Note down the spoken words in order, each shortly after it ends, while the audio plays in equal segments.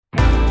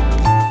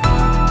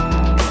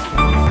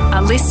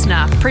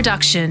listener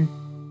production.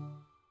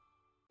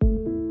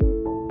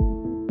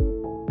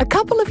 A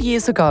couple of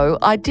years ago,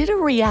 I did a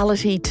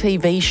reality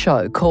TV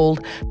show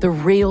called The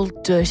Real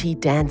Dirty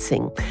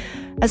Dancing.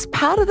 As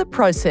part of the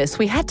process,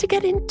 we had to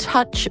get in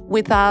touch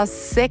with our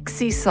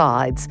sexy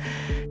sides.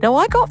 Now,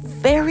 I got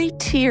very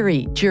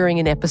teary during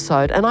an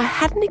episode and I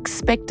hadn't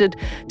expected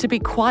to be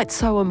quite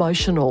so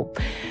emotional.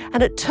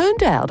 And it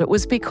turned out it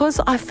was because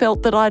I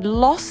felt that I'd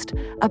lost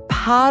a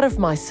part of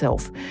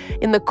myself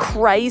in the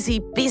crazy,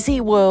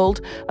 busy world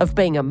of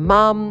being a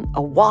mum,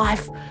 a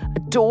wife, a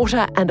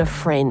daughter and a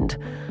friend.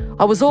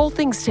 I was all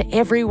things to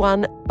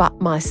everyone but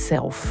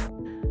myself.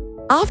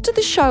 After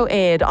the show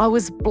aired, I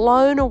was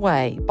blown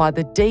away by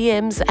the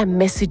DMs and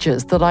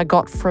messages that I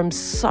got from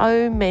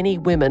so many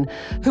women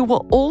who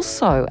were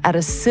also at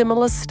a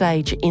similar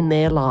stage in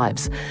their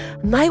lives.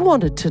 And they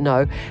wanted to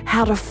know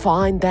how to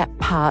find that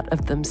part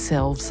of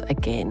themselves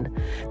again.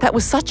 That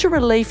was such a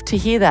relief to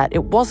hear that.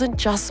 It wasn't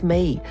just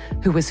me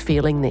who was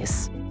feeling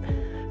this.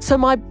 So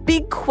my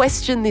big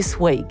question this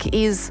week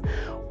is,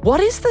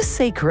 what is the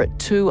secret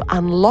to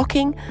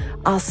unlocking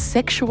our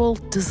sexual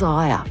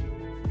desire?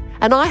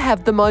 And I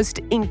have the most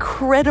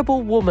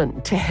incredible woman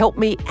to help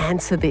me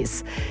answer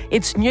this.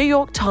 It's New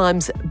York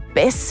Times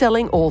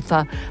best-selling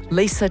author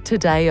Lisa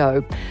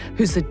Taddeo,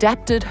 who's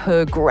adapted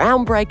her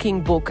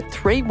groundbreaking book,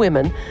 3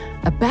 Women,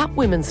 about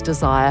women's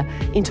desire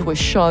into a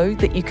show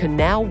that you can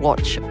now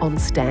watch on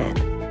Stan.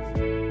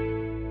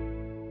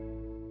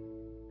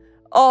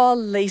 Oh,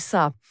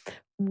 Lisa,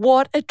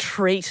 what a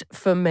treat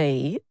for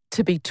me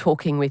to be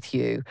talking with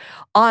you.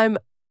 I'm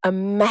a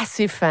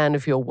massive fan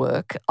of your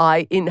work.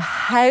 I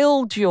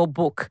inhaled your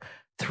book,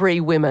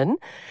 3 Women,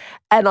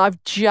 and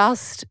I've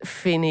just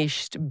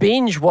finished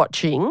binge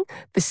watching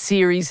the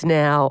series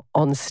now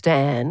on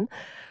Stan.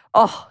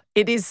 Oh,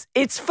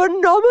 it's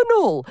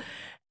phenomenal.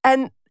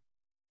 And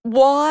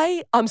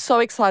why I'm so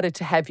excited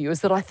to have you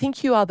is that I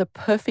think you are the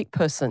perfect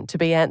person to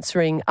be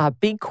answering our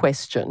big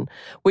question,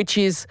 which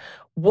is,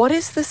 what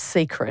is the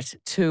secret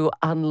to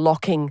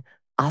unlocking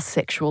our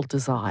sexual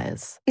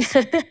desires?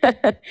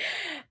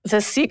 The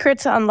secret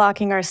to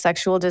unlocking our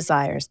sexual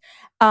desires.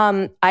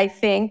 I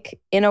think,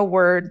 in a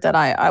word that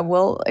I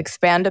will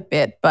expand a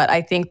bit, but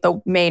I think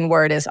the main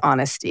word is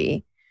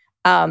honesty.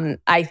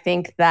 I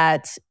think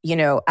that,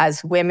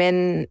 as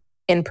women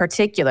in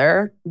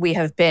particular, we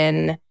have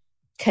been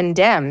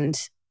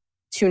condemned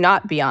to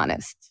not be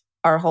honest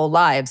our whole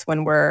lives.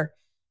 When we're,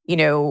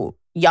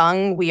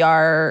 young, we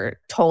are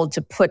told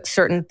to put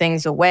certain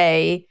things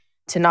away,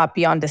 to not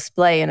be on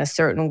display in a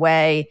certain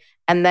way.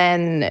 And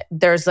then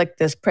there's like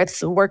this,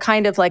 we're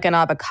kind of like an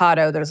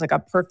avocado. There's like a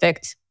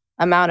perfect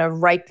amount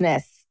of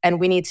ripeness, and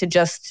we need to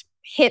just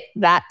hit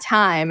that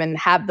time and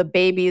have the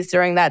babies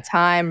during that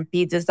time,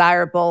 be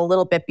desirable a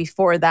little bit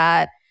before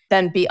that,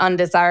 then be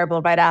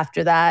undesirable right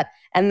after that.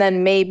 And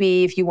then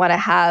maybe if you want to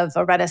have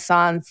a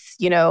renaissance,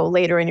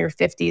 later in your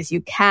 50s,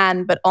 you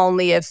can, but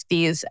only if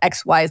these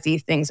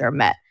XYZ things are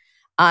met.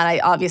 And I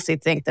obviously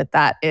think that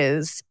that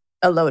is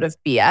a load of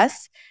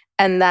BS.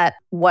 And that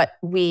what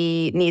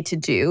we need to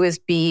do is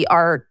be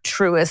our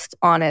truest,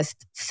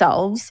 honest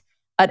selves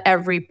at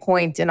every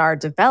point in our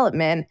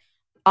development.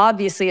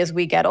 Obviously, as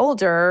we get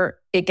older,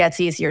 it gets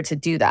easier to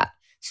do that.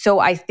 So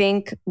I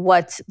think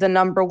what the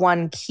number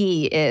one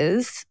key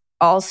is,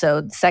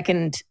 also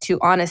second to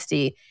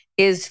honesty,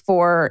 is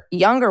for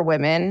younger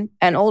women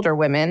and older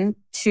women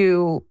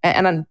to,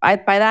 and by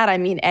that I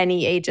mean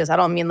any ages. I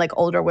don't mean like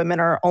older women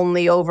are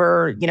only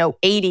over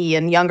 80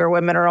 and younger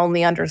women are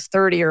only under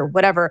 30 or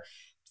whatever.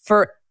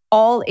 For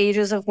all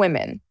ages of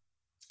women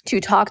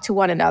to talk to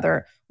one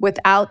another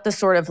without the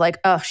sort of like,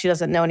 oh, she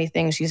doesn't know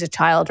anything, she's a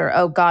child, or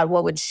oh God,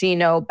 what would she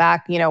know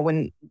back,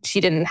 when she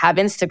didn't have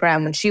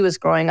Instagram when she was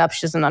growing up,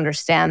 she doesn't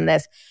understand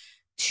this.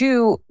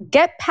 To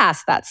get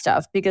past that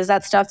stuff, because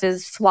that stuff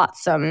is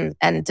flotsam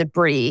and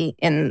debris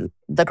in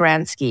the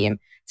grand scheme,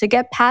 to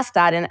get past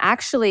that and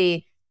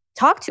actually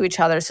talk to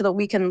each other so that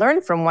we can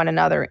learn from one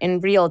another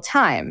in real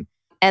time.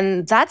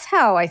 And that's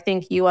how I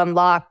think you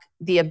unlock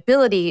the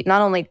ability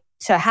not only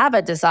to have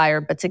a desire,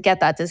 but to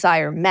get that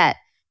desire met.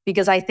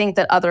 Because I think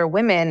that other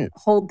women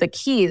hold the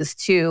keys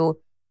to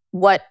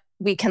what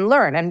we can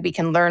learn. And we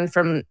can learn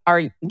from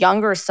our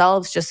younger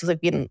selves just as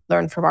we can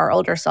learn from our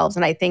older selves.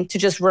 And I think to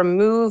just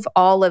remove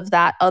all of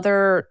that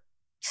other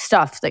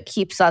stuff that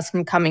keeps us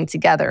from coming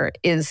together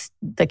is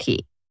the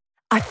key.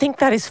 I think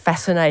that is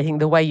fascinating,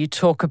 the way you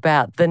talk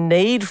about the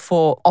need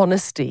for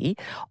honesty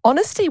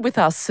with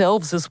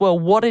ourselves as well,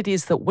 what it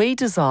is that we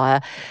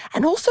desire,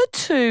 and also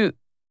to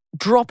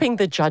dropping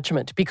the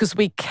judgment, because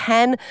we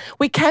can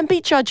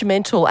be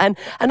judgmental, and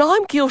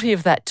I'm guilty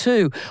of that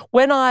too.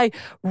 When I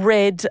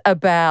read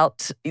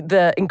about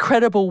the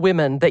incredible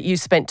women that you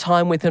spent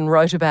time with and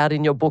wrote about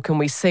in your book, and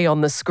we see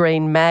on the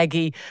screen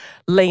Maggie,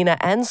 Lena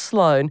and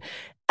Sloane,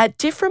 at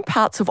different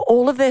parts of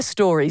all of their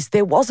stories,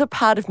 there was a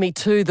part of me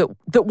too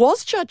that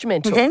was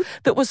judgmental,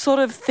 that was sort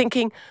of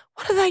thinking,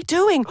 what are they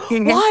doing?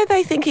 Why are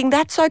they thinking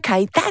that's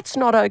okay? That's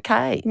not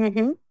okay.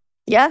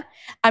 Yeah.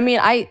 I mean,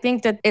 I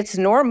think that it's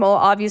normal.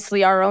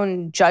 Obviously, our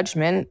own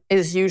judgment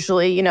is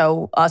usually,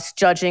 us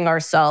judging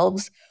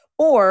ourselves,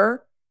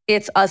 or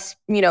it's us,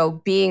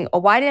 being, oh,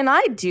 why didn't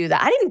I do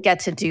that? I didn't get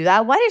to do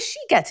that. Why does she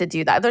get to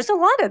do that? There's a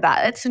lot of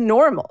that. It's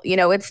normal.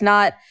 It's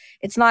not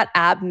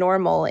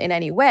abnormal in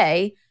any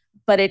way,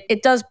 but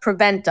it does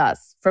prevent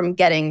us from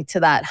getting to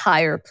that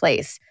higher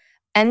place.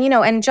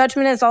 And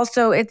judgment is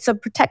also, it's a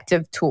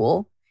protective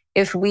tool.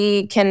 If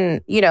we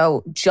can,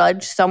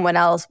 judge someone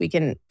else, we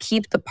can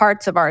keep the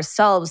parts of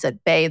ourselves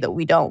at bay that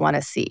we don't want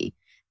to see.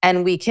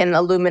 And we can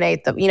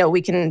illuminate them,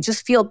 we can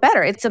just feel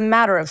better. It's a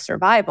matter of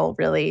survival,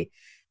 really.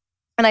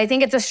 And I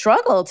think it's a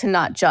struggle to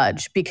not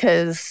judge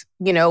because,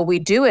 we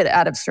do it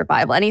out of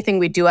survival. Anything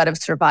we do out of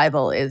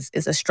survival is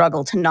a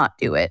struggle to not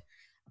do it.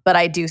 But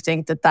I do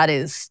think that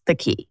is the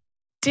key.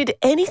 Did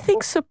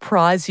anything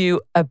surprise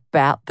you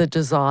about the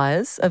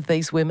desires of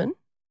these women?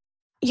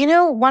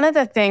 One of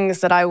the things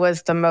that I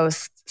was the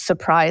most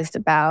surprised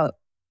about,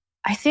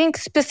 I think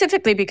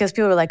specifically because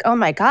people were like, oh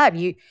my God,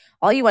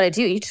 all you want to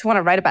do, you just want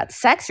to write about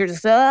sex. You're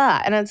just,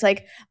 And it's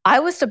like, I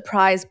was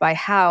surprised by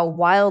how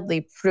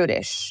wildly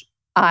prudish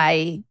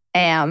I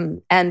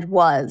am and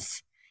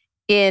was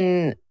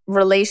in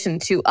relation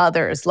to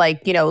others.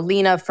 Like,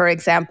 Lena, for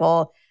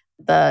example,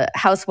 the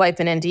housewife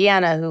in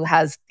Indiana who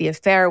has the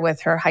affair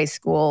with her high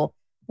school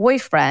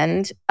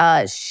boyfriend,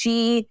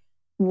 she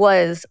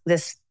was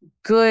this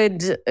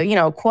good,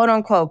 quote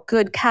unquote,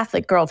 good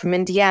Catholic girl from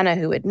Indiana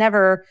who would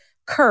never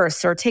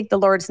curse or take the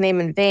Lord's name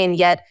in vain.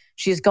 Yet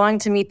she's going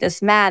to meet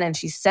this man and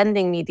she's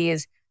sending me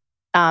these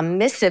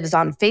missives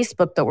on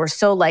Facebook that were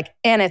so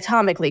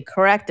anatomically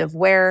correct of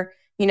where,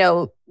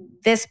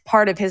 this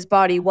part of his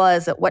body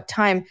was at what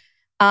time.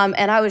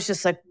 And I was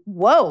just like,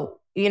 whoa,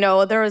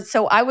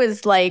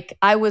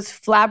 I was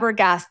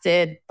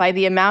flabbergasted by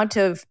the amount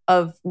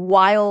of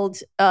wild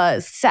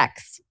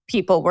sex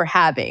people were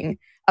having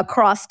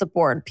across the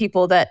board.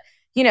 People that,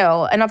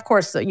 and of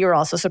course you're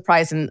also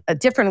surprised in a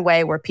different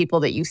way where people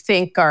that you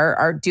think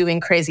are doing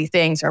crazy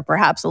things are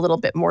perhaps a little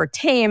bit more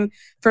tame.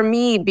 For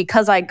me,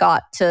 because I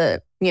got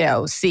to,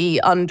 see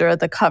under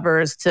the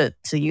covers, to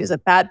use a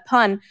bad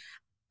pun,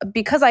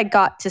 because I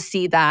got to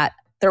see that,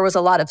 there was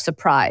a lot of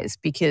surprise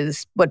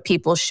because what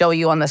people show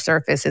you on the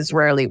surface is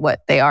rarely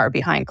what they are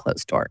behind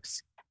closed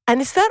doors. And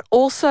is that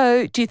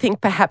also, do you think,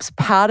 perhaps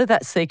part of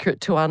that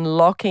secret to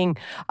unlocking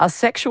our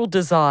sexual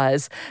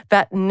desires,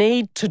 that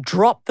need to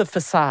drop the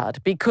facade?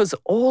 Because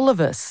all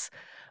of us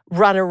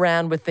run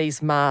around with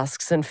these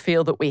masks and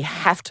feel that we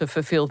have to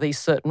fulfill these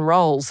certain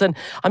roles. And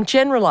I'm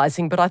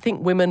generalizing, but I think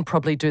women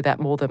probably do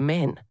that more than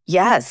men.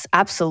 Yes,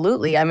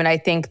 absolutely. I mean, I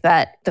think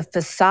that the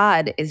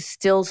facade is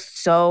still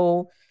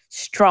so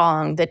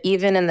strong that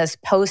even in this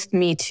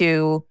post-Me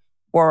Too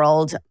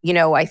world,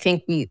 I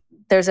think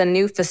there's a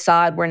new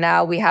facade where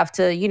now we have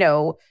to,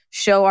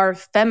 show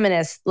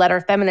let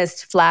our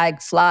feminist flag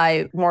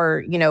fly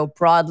more,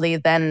 broadly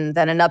than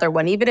another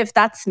one, even if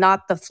that's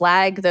not the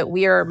flag that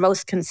we are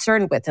most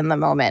concerned with in the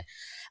moment.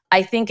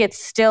 I think it's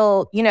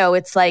still,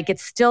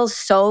 it's still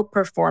so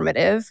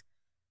performative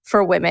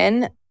for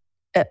women.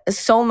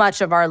 So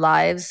much of our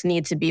lives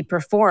need to be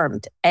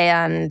performed.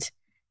 And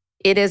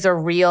it is a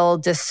real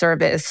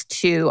disservice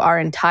to our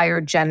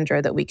entire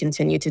gender that we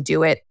continue to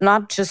do it,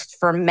 not just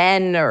for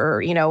men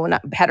or,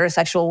 not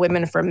heterosexual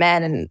women for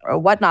men or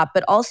whatnot,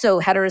 but also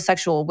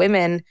heterosexual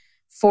women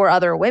for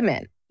other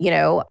women.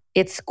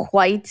 It's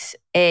quite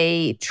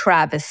a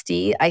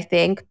travesty, I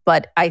think,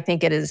 but I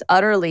think it is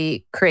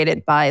utterly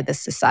created by the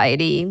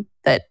society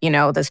that,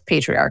 this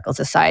patriarchal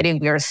society.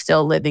 We are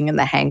still living in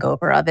the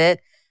hangover of it.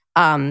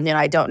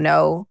 I don't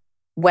know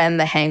when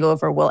the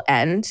hangover will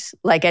end.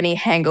 Like any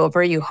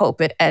hangover, you hope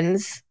it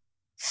ends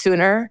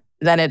sooner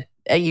than it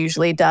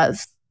usually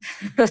does.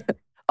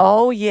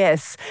 Oh,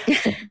 yes.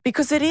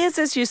 Because it is,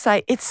 as you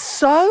say, it's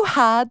so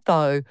hard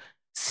though.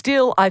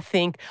 Still, I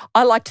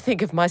like to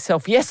think of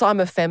myself, yes,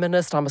 I'm a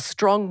feminist, I'm a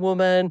strong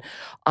woman,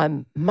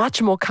 I'm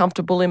much more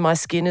comfortable in my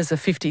skin as a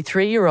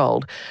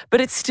 53-year-old,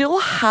 but it's still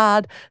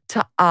hard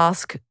to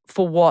ask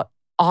for what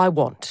I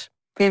want.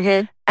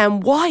 Mm-hmm.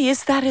 And why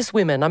is that as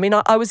women? I mean,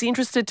 I was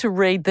interested to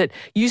read that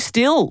you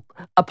still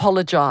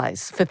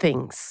apologize for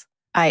things.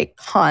 I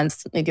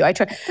constantly do. I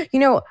try.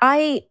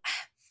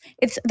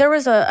 There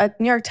was a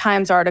New York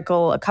Times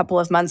article a couple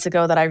of months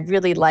ago that I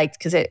really liked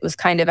because it was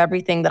kind of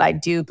everything that I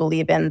do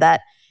believe in.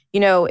 That,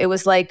 it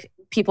was like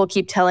people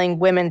keep telling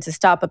women to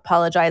stop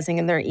apologizing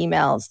in their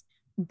emails.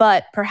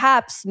 But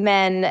perhaps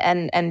men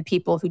and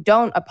people who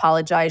don't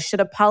apologize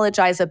should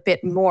apologize a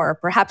bit more.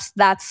 Perhaps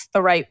that's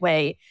the right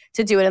way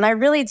to do it. And I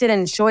really did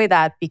enjoy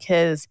that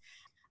because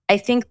I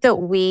think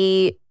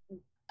that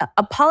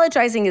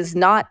apologizing is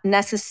not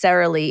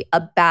necessarily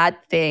a bad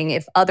thing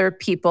if other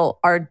people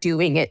are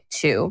doing it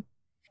too.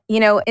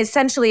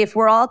 Essentially, if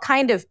we're all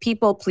kind of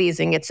people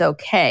pleasing, it's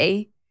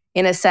okay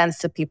in a sense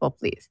to people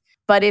please.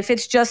 But if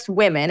it's just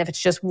women, if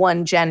it's just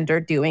one gender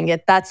doing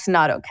it, that's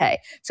not okay.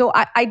 So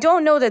I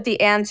don't know that the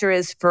answer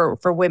is for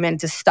women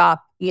to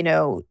stop,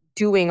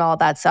 doing all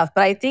that stuff.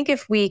 But I think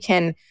if we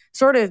can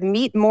sort of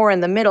meet more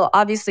in the middle,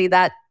 obviously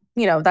that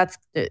that's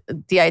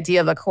the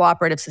idea of a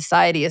cooperative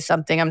society is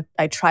something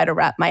I try to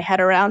wrap my head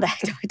around. I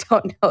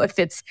don't know if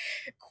it's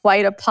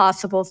quite a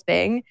possible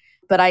thing,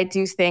 but I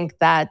do think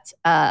that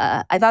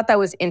I thought that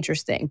was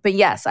interesting. But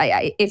yes,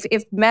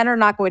 if men are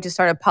not going to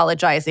start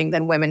apologizing,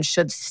 then women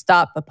should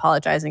stop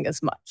apologizing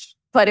as much.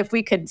 But if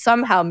we could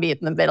somehow meet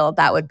in the middle,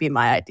 that would be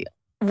my ideal.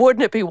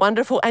 Wouldn't it be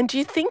wonderful? And do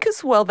you think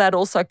as well that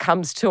also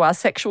comes to our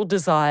sexual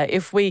desire?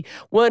 If we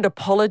weren't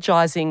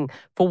apologising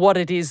for what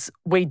it is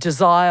we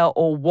desire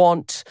or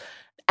want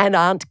and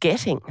aren't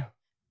getting?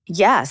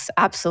 Yes,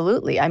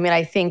 absolutely. I mean,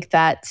 I think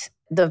that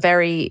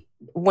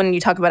when you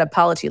talk about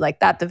apology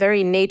like that, the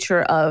very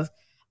nature of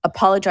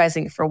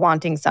apologizing for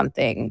wanting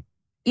something,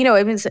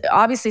 it means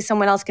obviously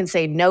someone else can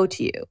say no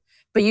to you,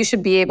 but you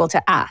should be able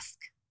to ask,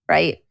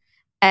 right?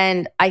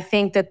 And I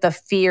think that the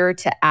fear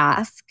to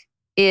ask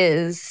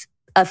is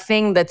a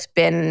thing that's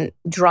been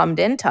drummed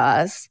into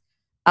us,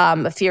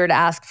 a fear to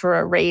ask for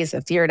a raise,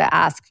 a fear to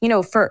ask,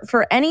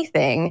 for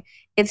anything.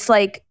 It's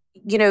like,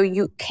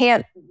 you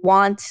can't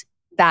want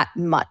that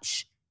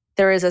much.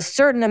 There is a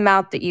certain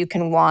amount that you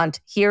can want.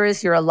 Here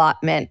is your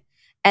allotment.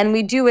 And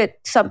we do it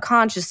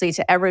subconsciously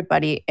to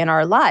everybody in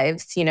our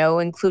lives,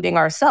 including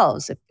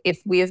ourselves.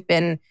 If we have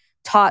been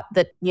taught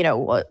that,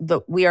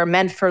 we are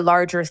meant for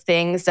larger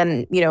things,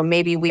 and,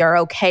 maybe we are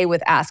okay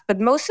with ask. But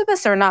most of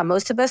us are not.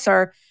 Most of us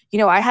are,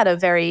 I had a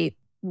very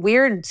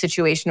weird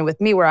situation with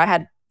me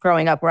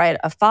growing up, where I had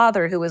a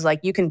father who was like,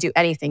 you can do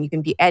anything. You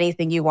can be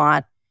anything you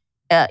want.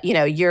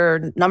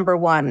 You're number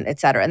one, et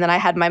cetera. And then I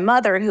had my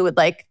mother who would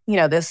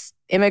this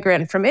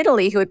immigrant from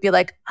Italy who would be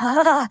like,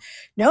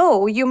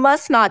 no, you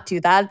must not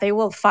do that. They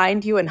will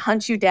find you and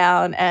hunt you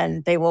down,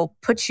 and they will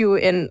put you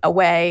in a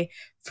way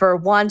for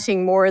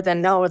wanting more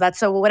than, no,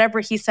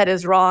 whatever he said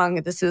is wrong.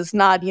 This is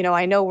not,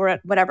 I know we're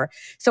at whatever.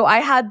 So I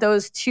had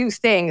those two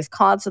things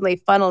constantly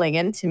funneling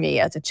into me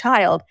as a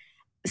child.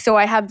 So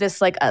I have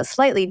this a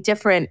slightly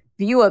different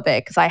view of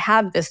it, because I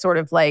have this sort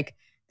of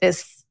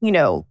this,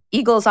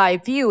 eagle's eye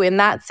view in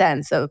that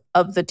sense of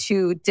the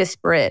two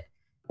disparate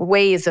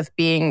ways of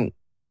being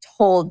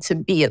told to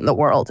be in the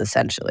world,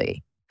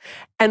 essentially.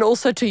 And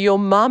also to your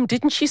mum,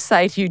 didn't she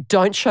say to you,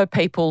 don't show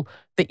people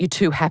that you're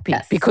too happy?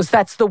 Yes. Because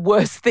that's the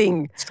worst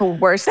thing. It's the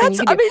worst thing you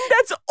can do.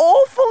 That's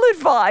awful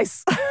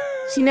advice.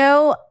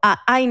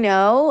 I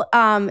know.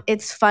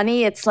 It's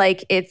funny.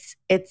 It's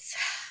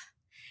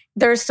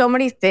there's so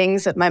many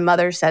things that my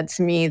mother said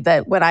to me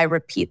that when I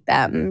repeat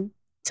them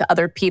to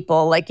other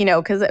people,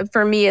 because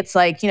for me, it's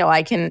I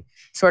can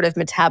sort of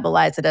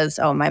metabolize it as,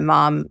 oh, my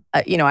mom,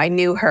 I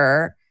knew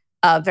her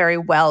very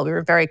well. We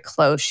were very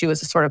close. She was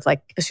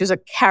she was a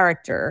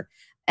character.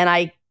 And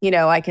I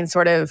can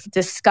sort of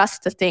discuss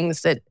the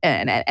things that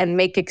and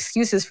make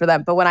excuses for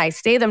them. But when I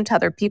say them to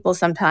other people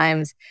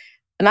sometimes,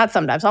 not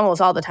sometimes,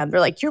 almost all the time, they're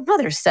like, your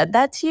mother said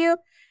that to you?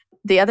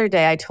 The other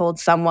day I told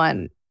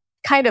someone,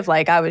 kind of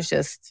I was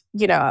just,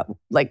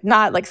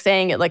 not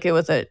saying it like it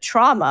was a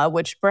trauma,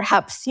 which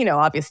perhaps,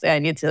 obviously I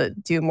need to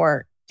do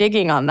more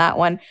digging on that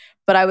one.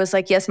 But I was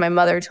like, yes, my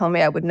mother told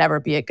me I would never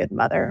be a good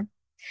mother.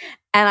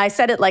 And I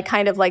said it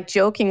kind of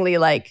jokingly,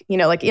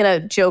 in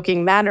a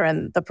joking manner.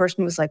 And the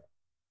person was like,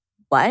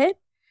 what?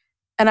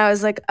 And I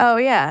was like, oh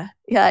yeah,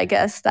 I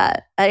guess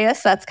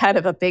that's kind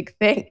of a big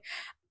thing.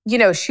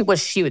 She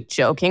was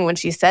joking when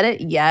she said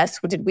it? Yes.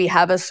 Did we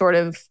have a sort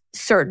of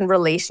certain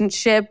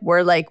relationship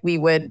where we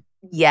would,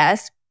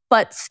 yes,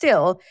 but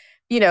still,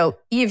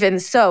 even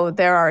so,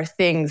 there are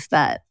things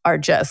that are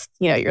just,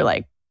 you're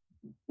like,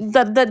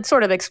 that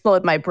sort of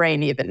explode my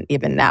brain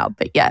even now,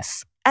 but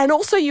yes. And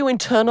also you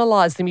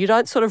internalize them. You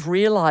don't sort of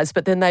realize,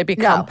 but then they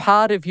become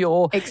part of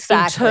your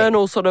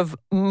internal sort of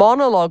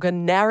monologue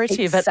and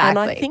narrative. Exactly. And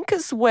I think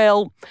as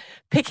well,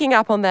 picking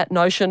up on that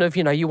notion of,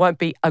 you won't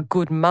be a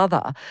good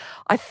mother,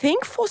 I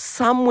think for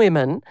some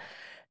women,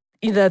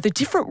 the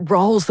different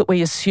roles that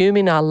we assume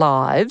in our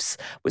lives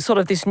with sort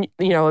of this,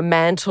 a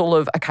mantle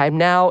of, okay, I'm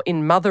now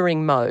in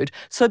mothering mode.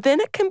 So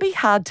then it can be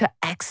hard to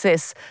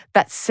access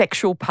that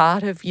sexual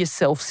part of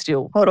yourself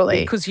still.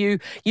 Totally. Because you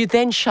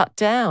then shut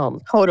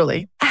down.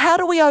 Totally. How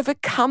do we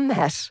overcome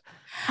that?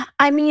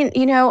 I mean,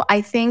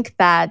 I think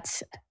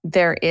that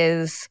there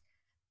is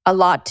a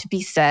lot to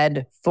be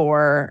said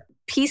for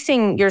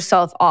piecing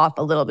yourself off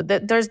a little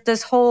bit. There's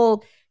this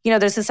whole...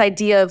 there's this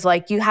idea of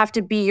you have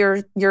to be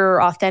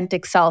your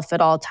authentic self at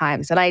all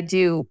times. And I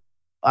do,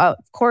 of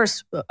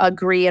course,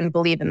 agree and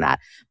believe in that.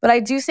 But I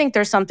do think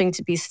there's something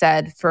to be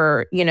said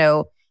for,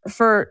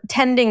 for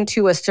tending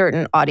to a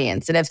certain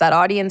audience. And if that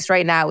audience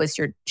right now is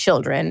your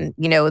children,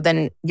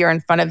 then you're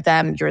in front of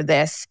them, you're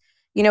this,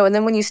 and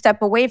then when you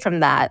step away from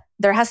that,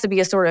 there has to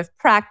be a sort of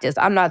practice.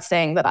 I'm not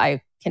saying that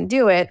I can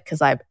do it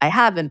because I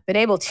haven't been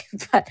able to,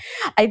 but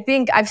I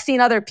think I've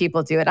seen other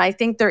people do it. I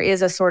think there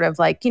is a sort of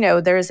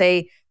there's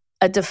a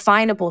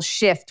definable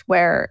shift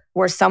where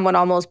someone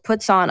almost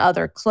puts on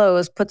other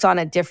clothes, puts on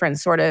a different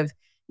sort of,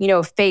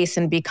 face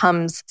and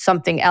becomes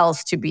something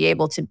else to be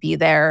able to be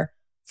there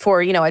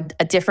for,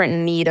 a different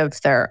need of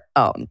their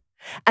own.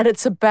 And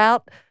it's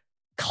about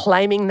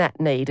claiming that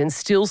need and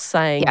still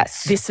saying,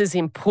 Yes. this is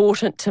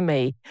important to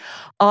me.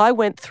 I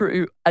went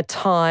through a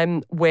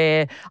time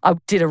where I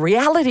did a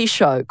reality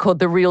show called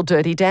The Real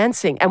Dirty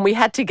Dancing, and we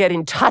had to get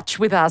in touch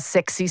with our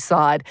sexy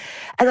side.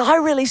 And I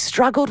really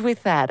struggled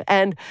with that.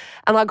 And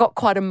I got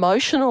quite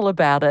emotional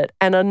about it.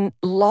 And a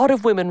lot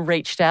of women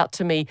reached out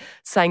to me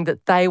saying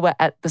that they were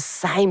at the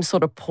same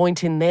sort of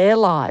point in their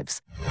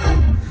lives.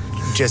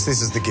 Jess,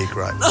 this is the gig,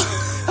 right?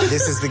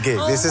 This is the gig.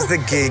 This is the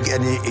gig,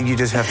 and you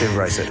just have to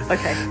embrace it.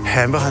 Okay.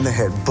 Hand behind the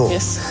head, boom.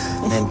 Yes.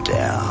 And then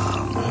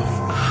down.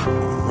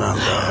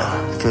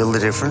 Under. Feel the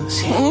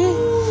difference?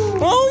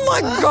 Oh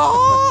my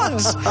God!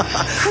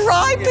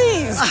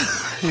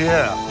 Cripes!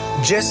 Yeah.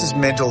 Jess's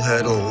mental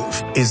hurdle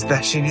is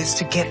that she needs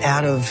to get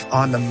out of,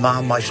 I'm a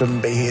mum, I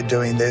shouldn't be here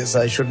doing this,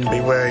 I shouldn't be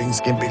wearing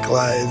skimpy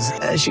clothes.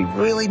 She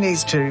really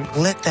needs to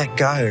let that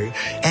go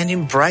and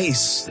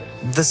embrace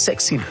the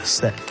sexiness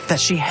that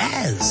she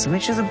has. I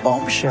mean, she's a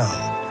bombshell.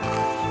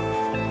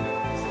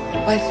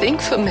 I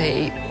think for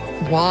me,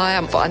 why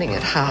I'm finding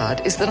it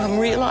hard is that I'm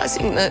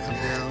realising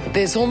that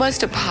there's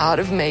almost a part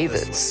of me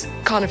that's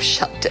kind of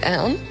shut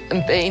down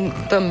and been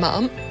the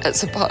mum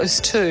as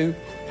opposed to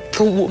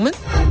the woman.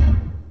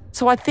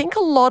 So I think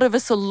a lot of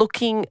us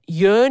are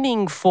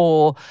yearning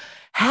for,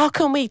 how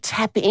can we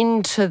tap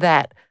into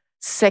that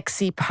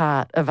sexy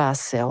part of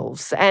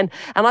ourselves? And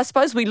I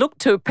suppose we look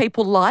to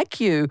people like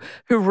you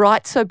who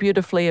write so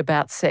beautifully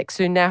about sex,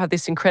 who now have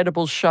this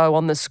incredible show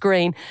on the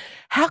screen.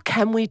 How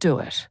can we do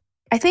it?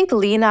 I think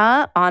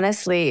Lena,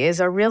 honestly,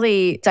 is a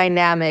really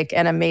dynamic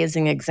and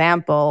amazing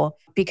example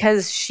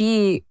because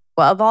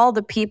of all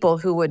the people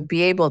who would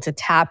be able to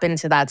tap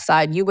into that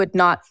side, you would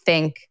not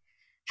think,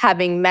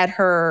 having met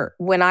her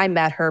when I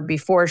met her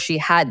before she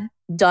had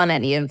done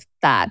any of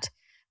that,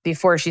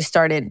 before she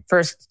started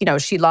first,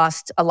 she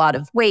lost a lot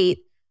of weight.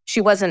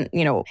 She wasn't,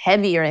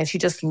 heavy or anything. She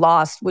just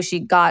lost she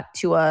got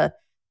to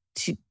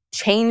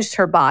changed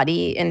her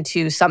body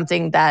into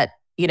something that,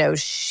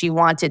 she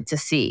wanted to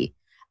see.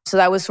 So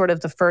that was sort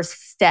of the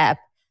first step.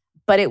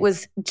 But it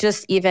was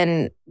just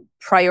even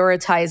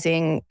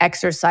prioritizing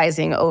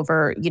exercising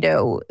over,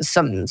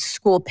 some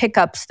school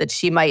pickups that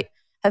she might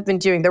have been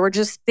doing. There were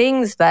just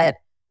things that,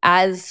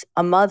 as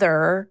a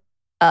mother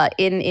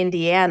in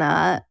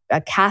Indiana, a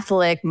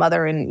Catholic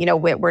mother, and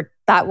where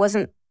that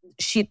wasn't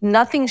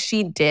nothing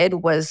she did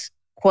was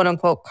quote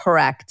unquote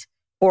correct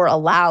or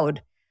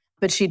allowed,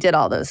 but she did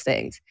all those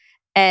things,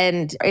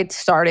 and it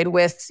started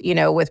with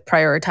with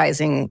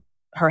prioritizing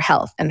her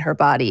health and her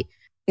body.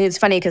 It's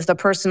funny because the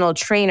personal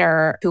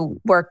trainer who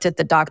worked at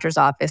the doctor's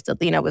office that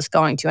Lena was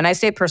going to, and I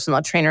say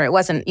personal trainer, it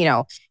wasn't he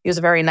was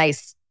a very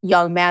nice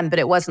young man, but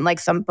it wasn't like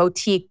some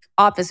boutique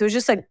office. It was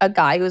just a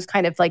guy who was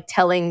kind of like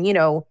telling,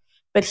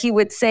 but he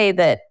would say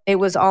that it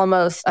was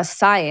almost a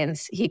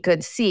science. He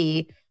could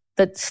see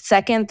the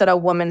second that a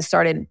woman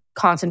started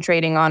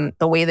concentrating on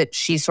the way that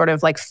she sort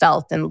of like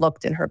felt and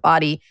looked in her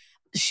body,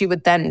 she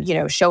would then,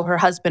 show her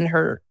husband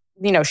her,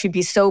 she'd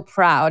be so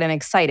proud and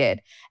excited.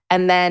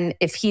 And then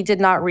if he did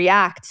not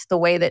react the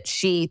way that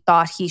she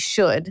thought he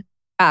should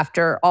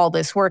after all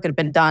this work had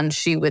been done,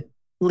 she would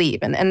leave.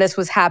 And this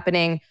was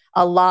happening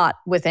a lot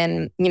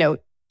within,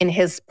 in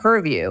his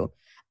purview.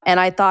 And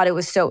I thought it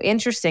was so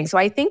interesting. So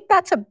I think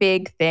that's a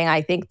big thing.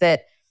 I think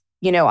that,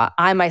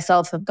 I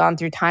myself have gone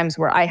through times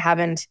where I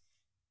haven't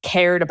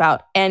cared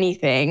about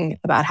anything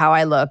about how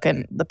I look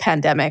and the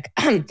pandemic.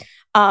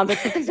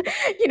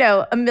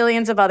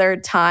 Millions of other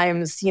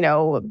times,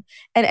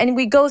 and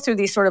we go through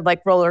these sort of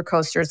like roller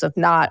coasters of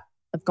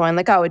going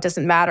like, oh, it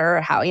doesn't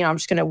matter how, I'm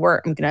just going to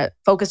work. I'm going to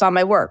focus on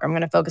my work. I'm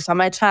going to focus on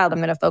my child. I'm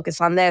going to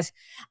focus on this.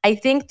 I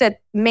think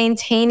that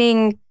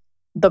maintaining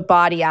the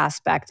body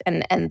aspect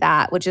and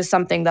that, which is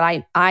something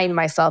that I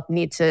myself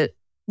need to,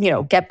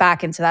 get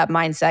back into that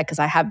mindset because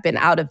I have been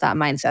out of that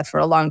mindset for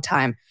a long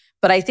time.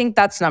 But I think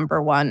that's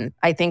number one.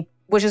 I think,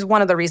 which is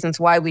one of the reasons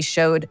why we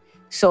showed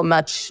so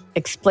much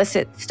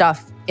explicit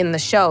stuff in the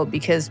show,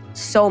 because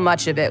so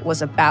much of it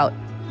was about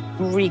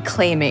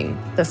reclaiming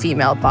the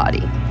female body.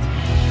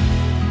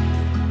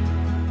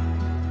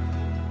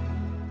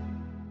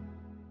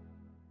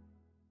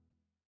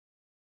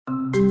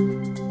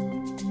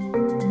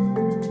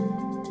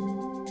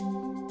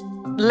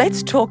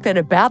 Let's talk then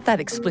about that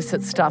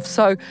explicit stuff.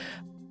 So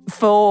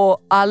for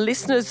our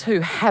listeners who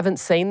haven't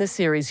seen the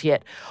series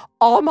yet,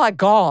 oh my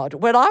God,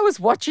 when I was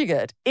watching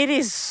it, it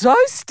is so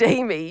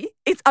steamy.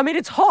 It's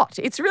hot.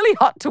 It's really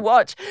hot to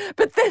watch.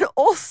 But then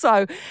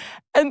also,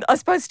 and I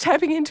suppose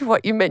tapping into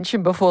what you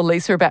mentioned before,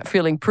 Lisa, about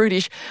feeling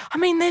prudish,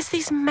 there's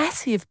these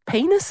massive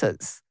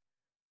penises.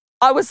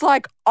 I was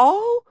like,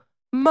 oh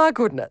my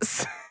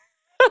goodness.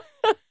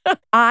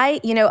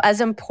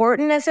 As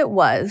important as it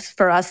was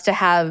for us to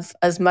have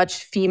as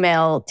much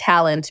female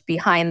talent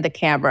behind the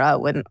camera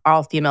with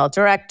all female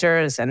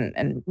directors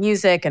and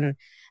music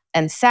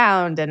and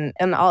sound and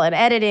all and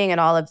editing and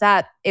all of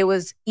that, it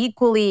was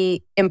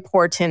equally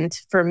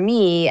important for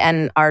me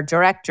and our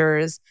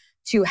directors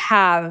to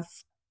have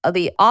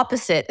the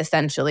opposite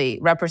essentially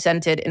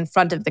represented in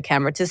front of the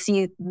camera, to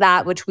see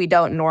that which we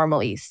don't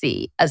normally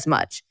see as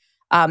much.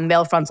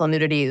 Male frontal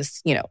nudity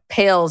is,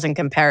 pales in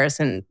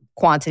comparison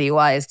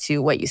quantity-wise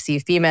to what you see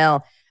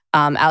female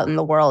out in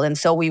the world. And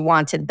so we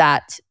wanted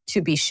that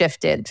to be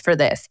shifted for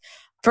this,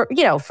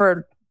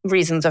 for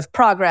reasons of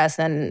progress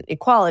and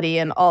equality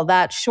and all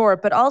that, sure,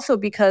 but also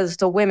because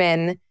the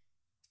women,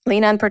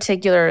 Lena in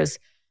particular's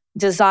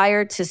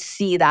desire to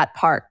see that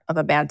part of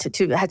a man,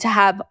 to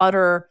have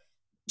utter,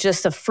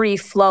 just a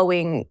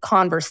free-flowing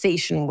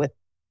conversation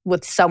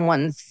with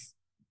someone's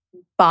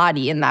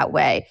body in that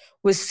way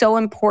was so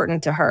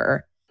important to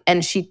her.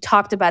 And she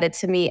talked about it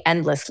to me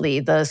endlessly,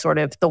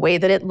 the way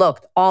that it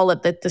looked, all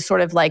of the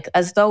sort of like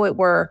as though it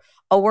were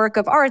a work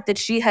of art that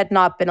she had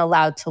not been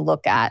allowed to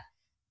look at,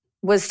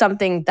 was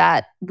something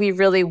that we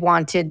really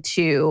wanted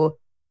to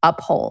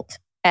uphold.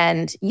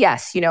 And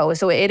yes,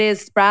 so it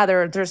is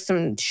rather, there's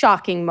some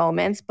shocking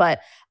moments, but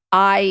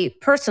I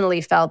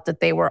personally felt that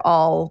they were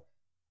all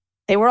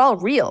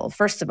real,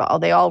 first of all.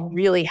 They all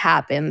really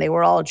happened. They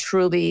were all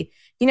truly,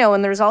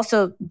 and there's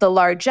also the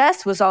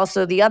largesse was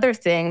also the other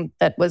thing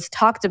that was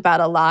talked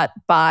about a lot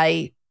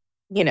by,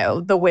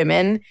 the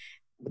women.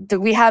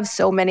 We have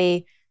so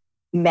many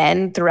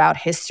men throughout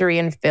history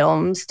and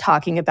films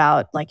talking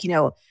about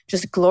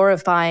just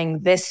glorifying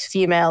this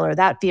female or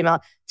that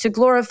female, to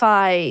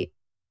glorify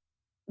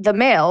the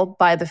male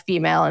by the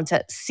female and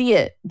to see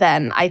it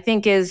then, I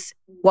think is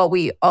what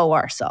we owe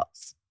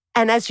ourselves.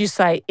 And as you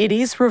say, it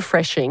is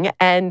refreshing,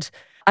 and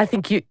I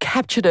think you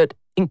captured it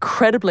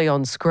incredibly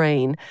on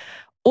screen.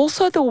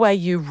 Also, the way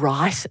you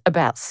write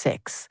about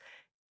sex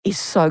is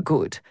so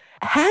good.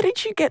 How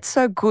did you get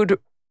so good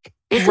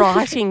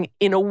writing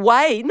in a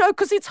way? No,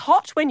 because it's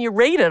hot when you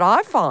read it,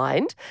 I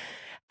find.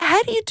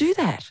 How do you do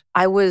that?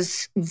 I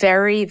was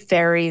very,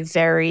 very,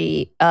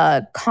 very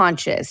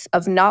conscious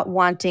of not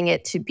wanting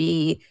it to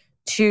be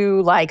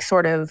too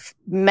sort of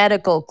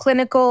medical,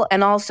 clinical,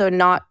 and also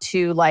not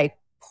too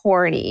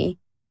porny.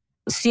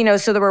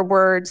 So there were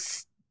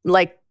words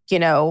I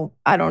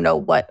don't know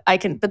what I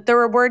can, but there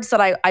were words that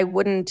I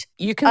wouldn't.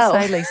 You can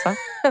say, Lisa.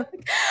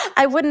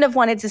 I wouldn't have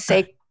wanted to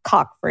say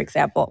cock, for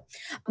example.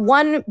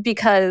 One,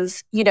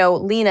 because,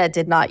 Lena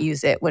did not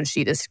use it when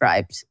she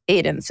described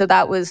Aiden. So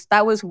that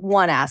was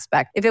one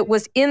aspect. If it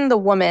was in the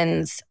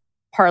woman's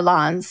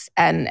parlance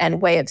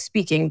and way of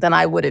speaking, then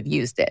I would have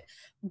used it.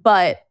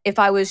 But if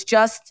I was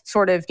just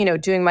sort of,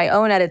 doing my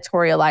own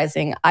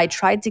editorializing, I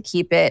tried to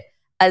keep it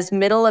as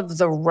middle of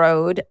the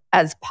road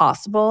as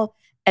possible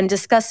and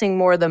discussing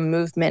more the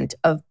movement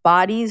of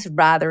bodies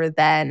rather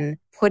than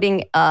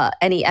putting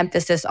any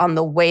emphasis on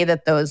the way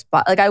that those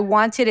I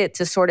wanted it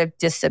to sort of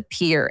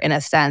disappear in a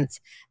sense,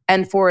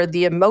 and for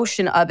the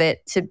emotion of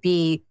it to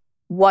be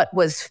what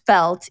was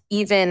felt,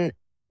 even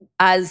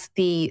as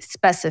the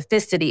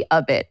specificity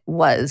of it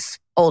was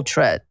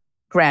ultra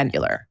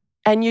granular.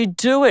 And you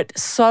do it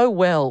so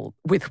well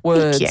with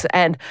words. Yeah.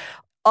 And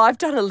I've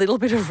done a little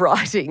bit of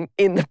writing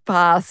in the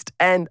past,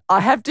 and I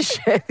have to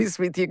share this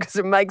with you because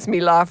it makes me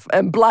laugh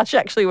and blush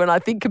actually when I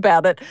think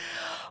about it.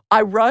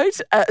 I wrote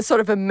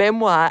sort of a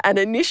memoir, and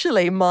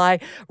initially my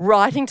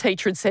writing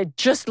teacher had said,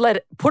 just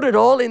put it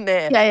all in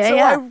there.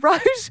 I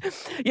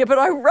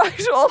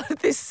wrote all of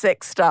this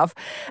sex stuff,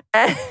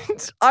 and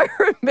I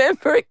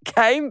remember it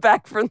came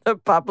back from the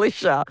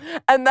publisher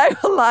and they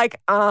were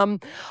like,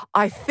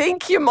 I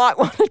think you might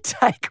want to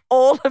take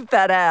all of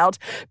that out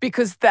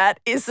because that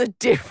is a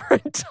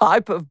different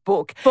type of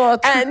book.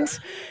 And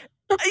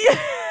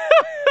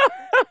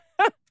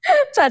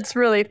That's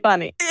really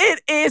funny.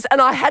 It is,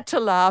 and I had to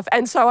laugh.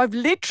 And so I've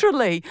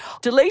literally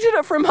deleted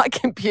it from my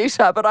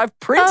computer, but I've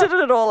printed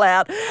it all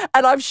out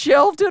and I've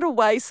shelved it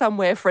away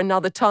somewhere for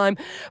another time,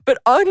 but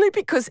only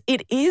because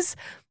it's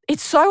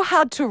so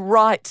hard to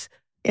write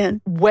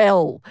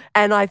well.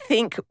 And I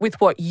think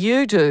with what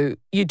you do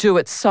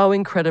it so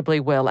incredibly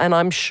well. And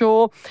I'm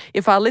sure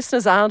if our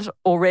listeners aren't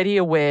already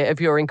aware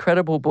of your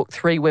incredible book,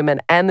 3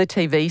 Women, and the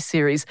TV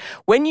series,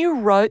 when you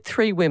wrote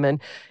 3 Women,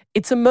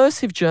 it's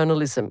immersive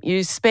journalism.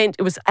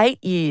 It was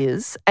 8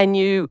 years and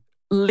you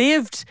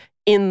lived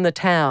in the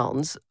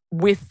towns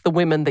with the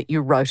women that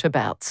you wrote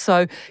about.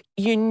 So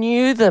you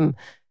knew them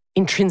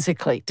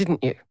intrinsically,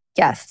 didn't you?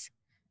 Yes,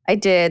 I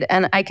did.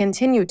 And I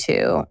continue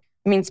to.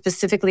 I mean,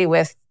 specifically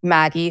with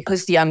Maggie,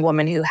 who's the young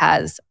woman who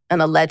has an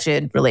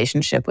alleged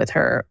relationship with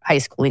her high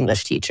school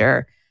English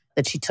teacher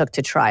that she took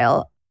to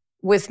trial.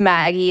 With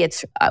Maggie,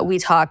 we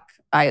talk,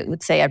 I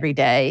would say, every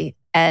day.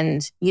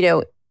 And,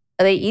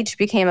 they each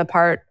became a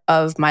part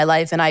of my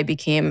life and I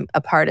became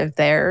a part of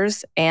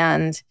theirs.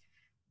 And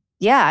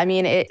yeah, I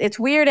mean, it's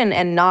weird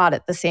and not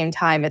at the same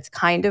time. It's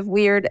kind of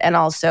weird and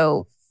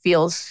also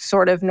feels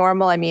sort of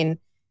normal. I mean,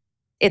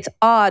 it's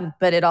odd,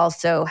 but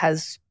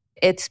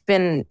it's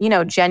been,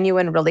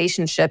 genuine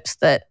relationships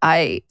that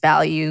I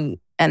value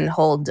and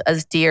hold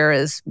as dear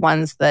as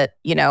ones that,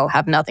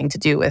 have nothing to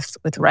do with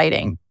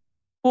writing.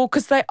 Well,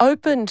 because they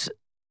opened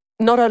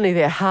not only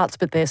their hearts,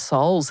 but their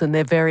souls and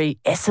their very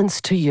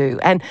essence to you.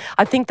 And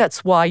I think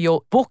that's why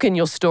your book and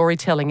your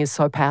storytelling is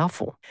so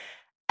powerful.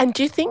 And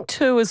do you think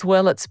too as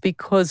well it's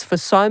because for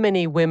so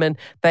many women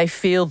they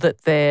feel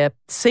that their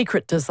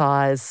secret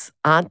desires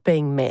aren't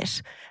being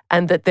met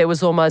and that there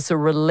was almost a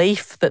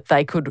relief that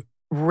they could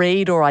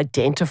read or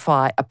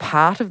identify a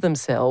part of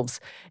themselves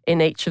in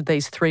each of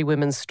these three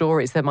women's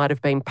stories? There might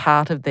have been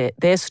part of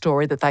their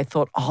story that they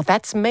thought, oh,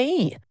 that's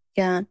me.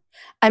 Yeah.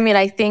 I mean,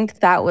 I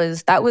think that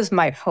was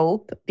my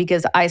hope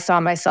because I saw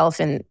myself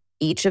in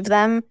each of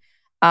them.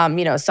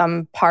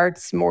 Some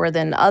parts more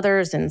than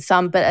others and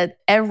some, but at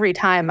every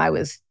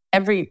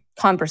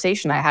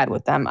conversation I had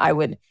with them,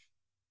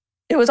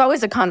 it was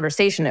always a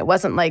conversation. It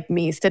wasn't like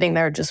me sitting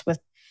there just with,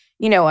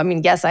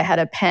 yes, I had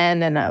a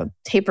pen and a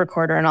tape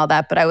recorder and all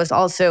that, but I was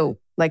also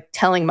like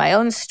telling my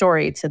own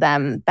story to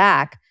them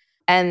back.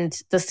 And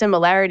the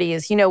similarity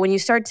is, when you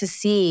start to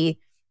see,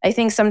 I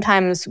think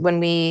sometimes when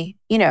we,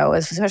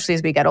 especially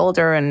as we get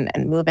older and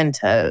move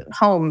into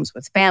homes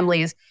with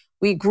families,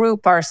 we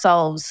group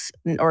ourselves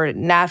or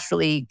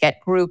naturally get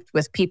grouped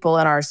with people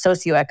in our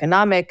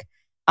socioeconomic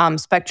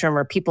spectrum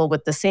or people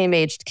with the same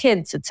aged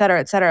kids, et cetera,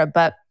 et cetera.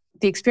 But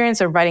the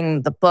experience of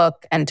writing the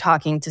book and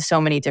talking to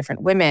so many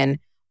different women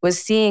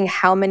was seeing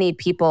how many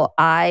people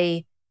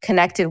I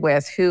connected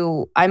with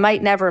who I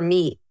might never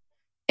meet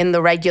in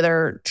the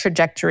regular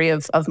trajectory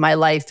of my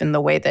life in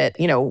the way that,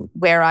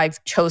 where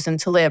I've chosen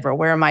to live or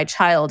where my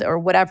child or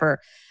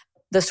whatever.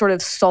 The sort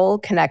of soul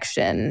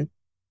connection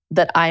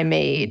that I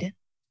made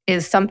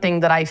is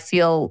something that I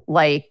feel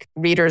like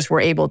readers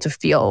were able to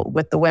feel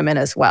with the women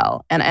as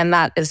well. And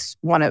that is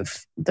one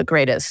of the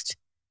greatest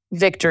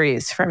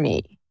victories for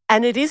me.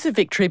 And it is a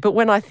victory, but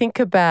when I think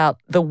about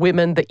the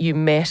women that you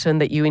met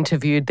and that you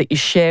interviewed, that you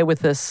share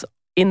with us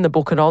in the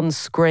book and on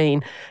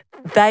screen,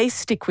 they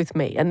stick with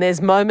me. And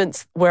there's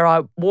moments where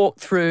I walk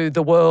through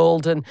the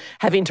world and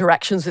have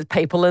interactions with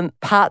people and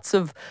parts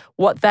of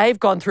what they've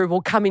gone through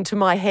will come into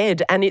my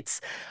head. And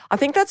I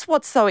think that's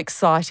what's so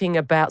exciting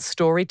about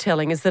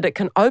storytelling is that it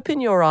can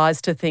open your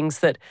eyes to things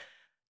that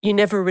you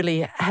never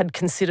really had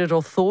considered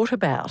or thought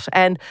about.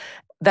 And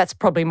that's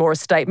probably more a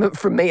statement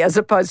from me as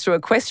opposed to a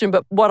question.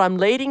 But what I'm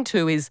leading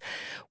to is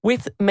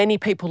with many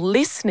people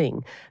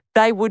listening,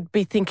 they would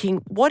be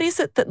thinking, what is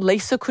it that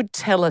Lisa could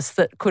tell us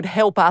that could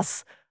help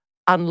us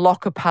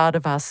unlock a part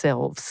of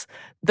ourselves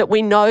that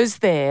we know's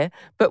there,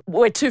 but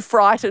we're too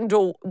frightened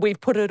or we've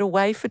put it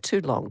away for too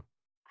long?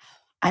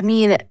 I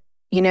mean,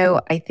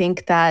 I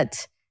think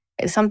that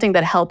something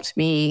that helped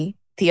me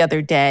the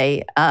other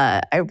day,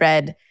 I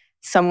read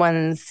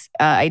someone's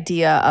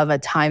idea of a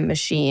time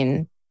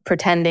machine,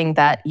 pretending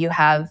that you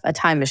have a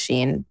time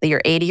machine, that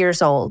you're 80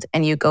 years old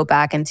and you go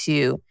back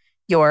into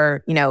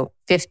your,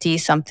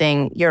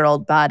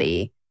 50-something-year-old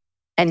body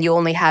and you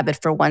only have it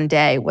for one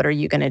day. What are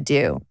you going to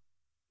do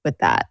with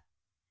that?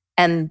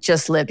 And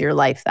just live your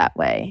life that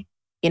way.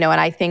 And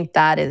I think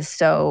that is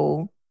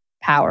so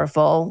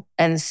powerful.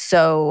 And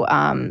so,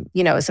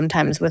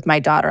 sometimes with my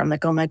daughter, I'm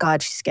like, oh my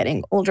God, she's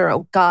getting older.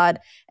 Oh God,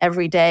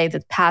 every day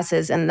that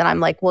passes. And then I'm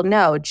like, well,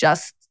 no,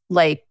 just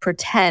like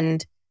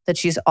pretend that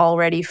she's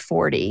already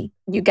 40.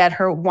 You get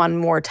her one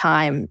more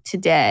time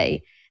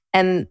today.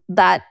 And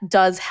that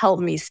does help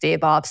me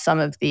stave off some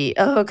of the,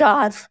 oh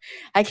God,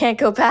 I can't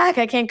go back.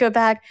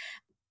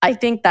 I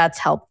think that's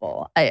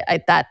helpful.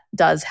 That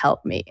does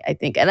help me, I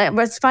think. And it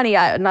was funny,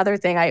 another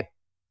thing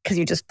because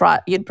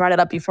you'd brought it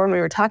up before when we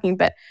were talking,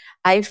 but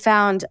I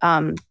found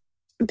a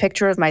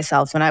picture of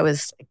myself when I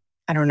was,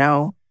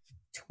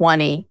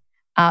 20.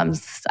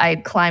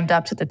 I climbed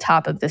up to the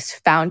top of this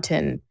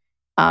fountain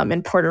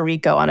in Puerto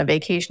Rico on a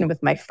vacation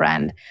with my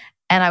friend.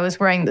 And I was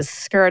wearing this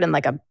skirt and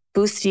like a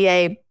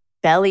bustier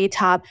belly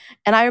top.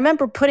 And I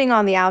remember putting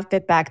on the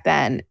outfit back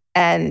then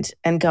and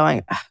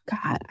going, oh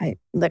God,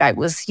 I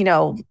was,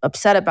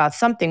 upset about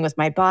something with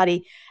my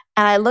body.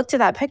 And I looked at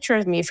that picture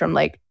of me from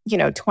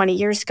 20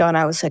 years ago and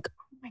I was like,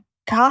 oh my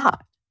God,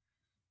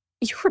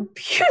 you were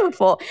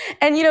beautiful.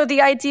 And, the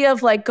idea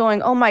of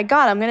going, oh my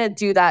God, I'm going to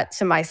do that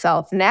to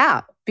myself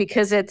now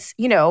because it's,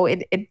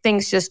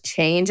 things just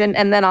change.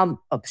 And then I'm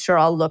sure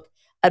I'll look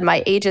at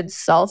my aged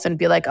self and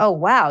be like, oh,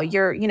 wow,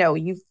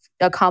 you've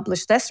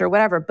accomplished this or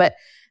whatever. But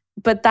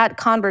that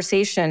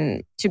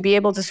conversation to be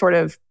able to sort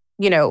of,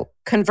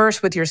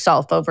 converse with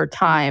yourself over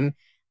time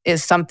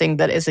is something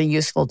that is a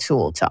useful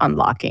tool to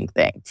unlocking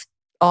things.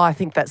 Oh, I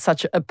think that's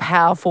such a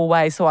powerful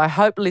way. So I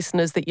hope,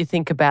 listeners, that you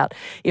think about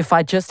if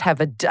I just have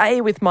a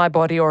day with my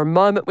body or a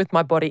moment with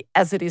my body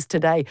as it is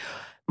today,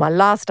 my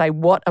last day,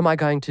 what am I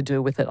going to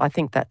do with it?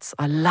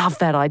 I love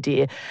that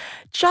idea.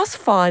 Just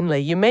finally,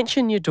 you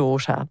mentioned your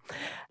daughter.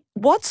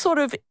 What sort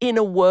of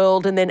inner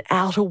world and then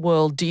outer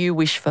world do you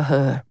wish for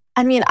her?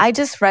 I mean, I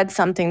just read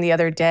something the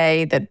other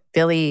day that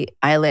Billie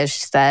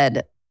Eilish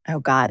said, oh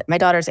God, my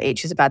daughter's 8,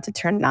 she's about to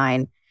turn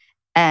 9.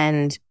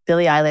 And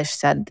Billie Eilish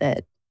said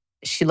that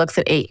she looks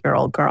at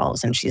 8-year-old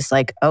girls and she's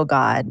like, oh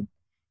God,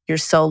 you're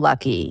so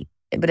lucky,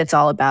 but it's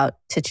all about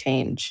to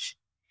change.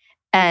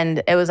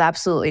 And it was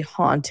absolutely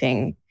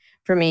haunting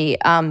for me.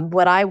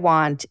 What I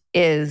want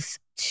is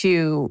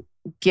to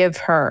give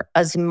her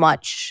as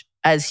much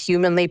as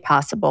humanly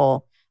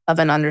possible of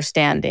an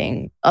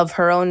understanding of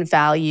her own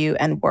value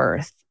and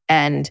worth,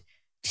 and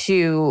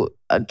to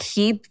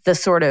keep the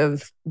sort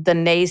of the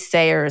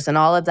naysayers and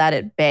all of that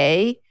at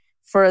bay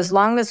for as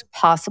long as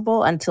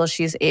possible until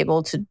she's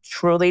able to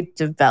truly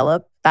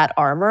develop that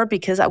armor,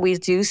 because we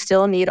do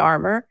still need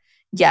armor.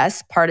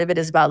 Yes, part of it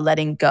is about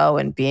letting go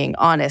and being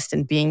honest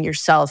and being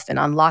yourself and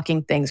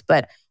unlocking things,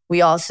 but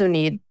we also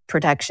need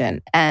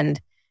protection. And,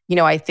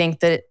 I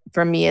think that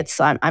for me,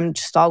 I'm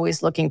just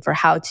always looking for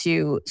how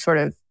to sort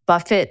of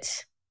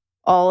buffet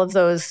all of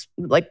those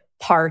like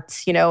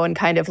parts, and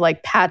kind of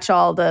like patch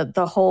all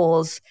the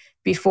holes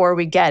before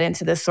we get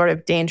into this sort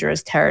of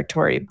dangerous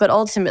territory. But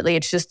ultimately,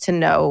 it's just to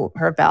know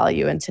her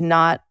value and to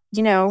not,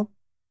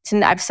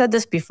 I've said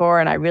this before,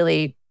 and I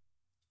really,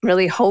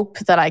 really hope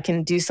that I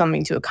can do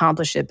something to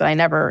accomplish it, but I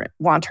never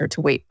want her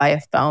to wait by a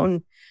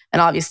phone.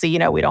 And obviously,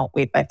 we don't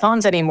wait by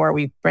phones anymore.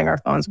 We bring our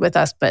phones with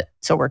us, but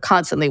so we're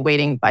constantly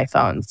waiting by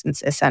phones,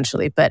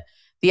 essentially. But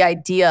the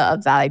idea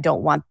of that, I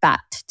don't want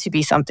that to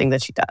be something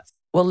that she does.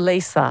 Well,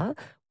 Lisa,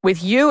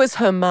 with you as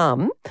her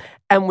mum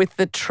and with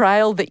the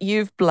trail that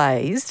you've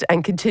blazed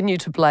and continue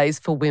to blaze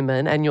for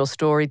women and your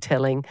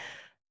storytelling,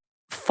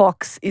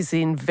 Fox is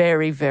in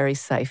very, very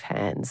safe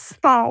hands.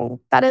 Oh,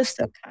 that is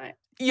so kind.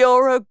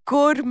 You're a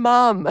good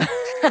mum.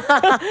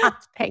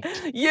 Thank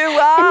you. You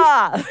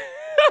are.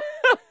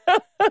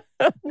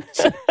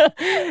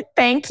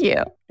 Thank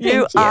you.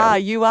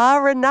 You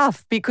are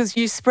enough, because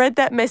you spread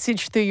that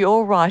message through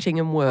your writing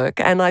and work.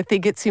 And I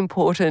think it's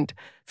important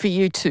for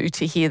you too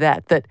to hear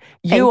that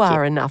you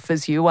are enough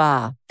as you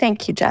are.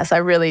 Thank you, Jess. I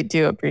really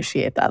do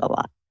appreciate that a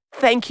lot.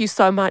 Thank you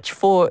so much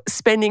for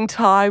spending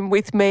time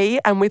with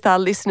me and with our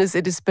listeners.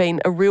 It has been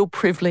a real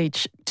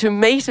privilege to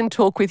meet and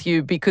talk with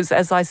you because,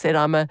 as I said,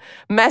 I'm a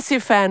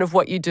massive fan of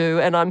what you do,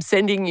 and I'm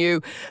sending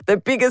you the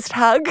biggest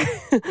hug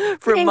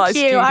from my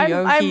studio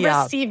here. I'm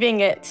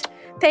receiving it.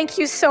 Thank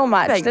you so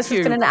much. This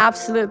has been an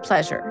absolute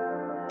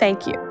pleasure.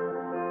 Thank you.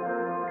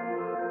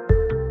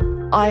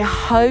 I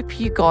hope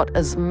you got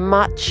as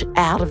much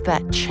out of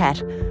that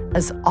chat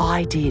as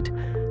I did.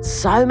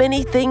 So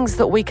many things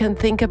that we can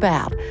think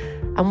about.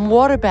 And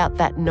what about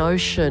that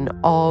notion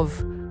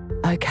of,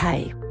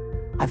 okay,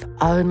 I've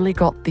only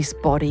got this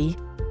body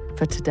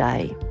for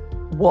today.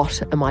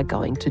 What am I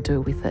going to do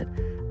with it?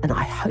 And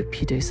I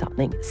hope you do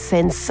something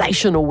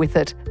sensational with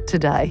it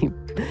today.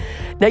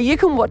 Now, you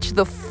can watch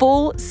the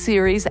full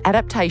series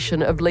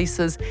adaptation of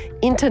Lisa's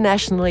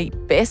internationally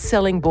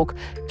best-selling book,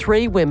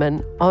 3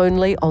 Women,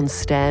 only on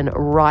Stan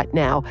right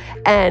now.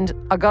 And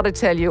I got to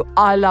tell you,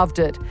 I loved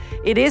it.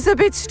 It is a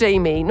bit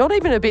steamy, not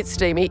even a bit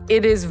steamy,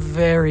 it is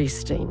very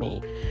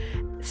steamy.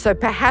 So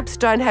perhaps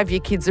don't have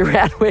your kids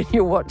around when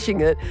you're watching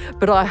it,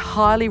 but I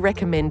highly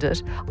recommend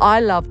it.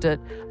 I loved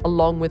it,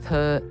 along with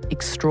her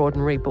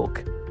extraordinary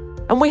book.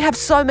 And we have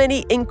so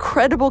many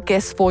incredible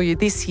guests for you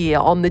this year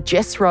on the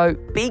Jess Rowe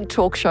Big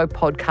Talk Show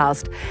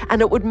podcast,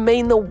 and it would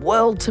mean the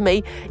world to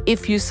me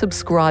if you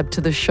subscribe to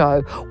the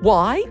show.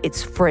 Why?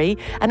 It's free,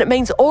 and it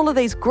means all of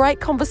these great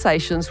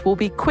conversations will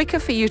be quicker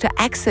for you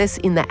to access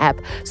in the app,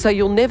 so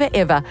you'll never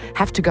ever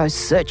have to go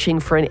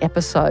searching for an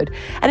episode.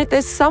 And if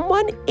there's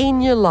someone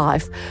in your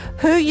life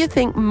who you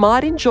think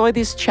might enjoy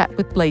this chat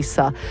with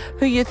Lisa,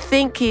 who you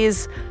think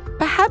is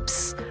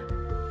perhaps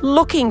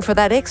looking for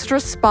that extra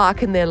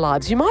spark in their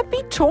lives, you might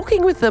be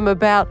talking with them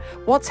about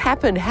what's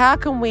happened. How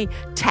can we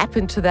tap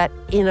into that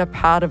inner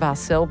part of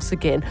ourselves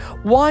again?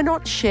 Why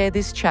not share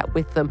this chat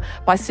with them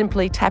by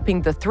simply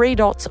tapping the 3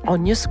 dots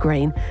on your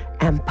screen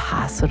and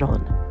pass it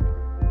on?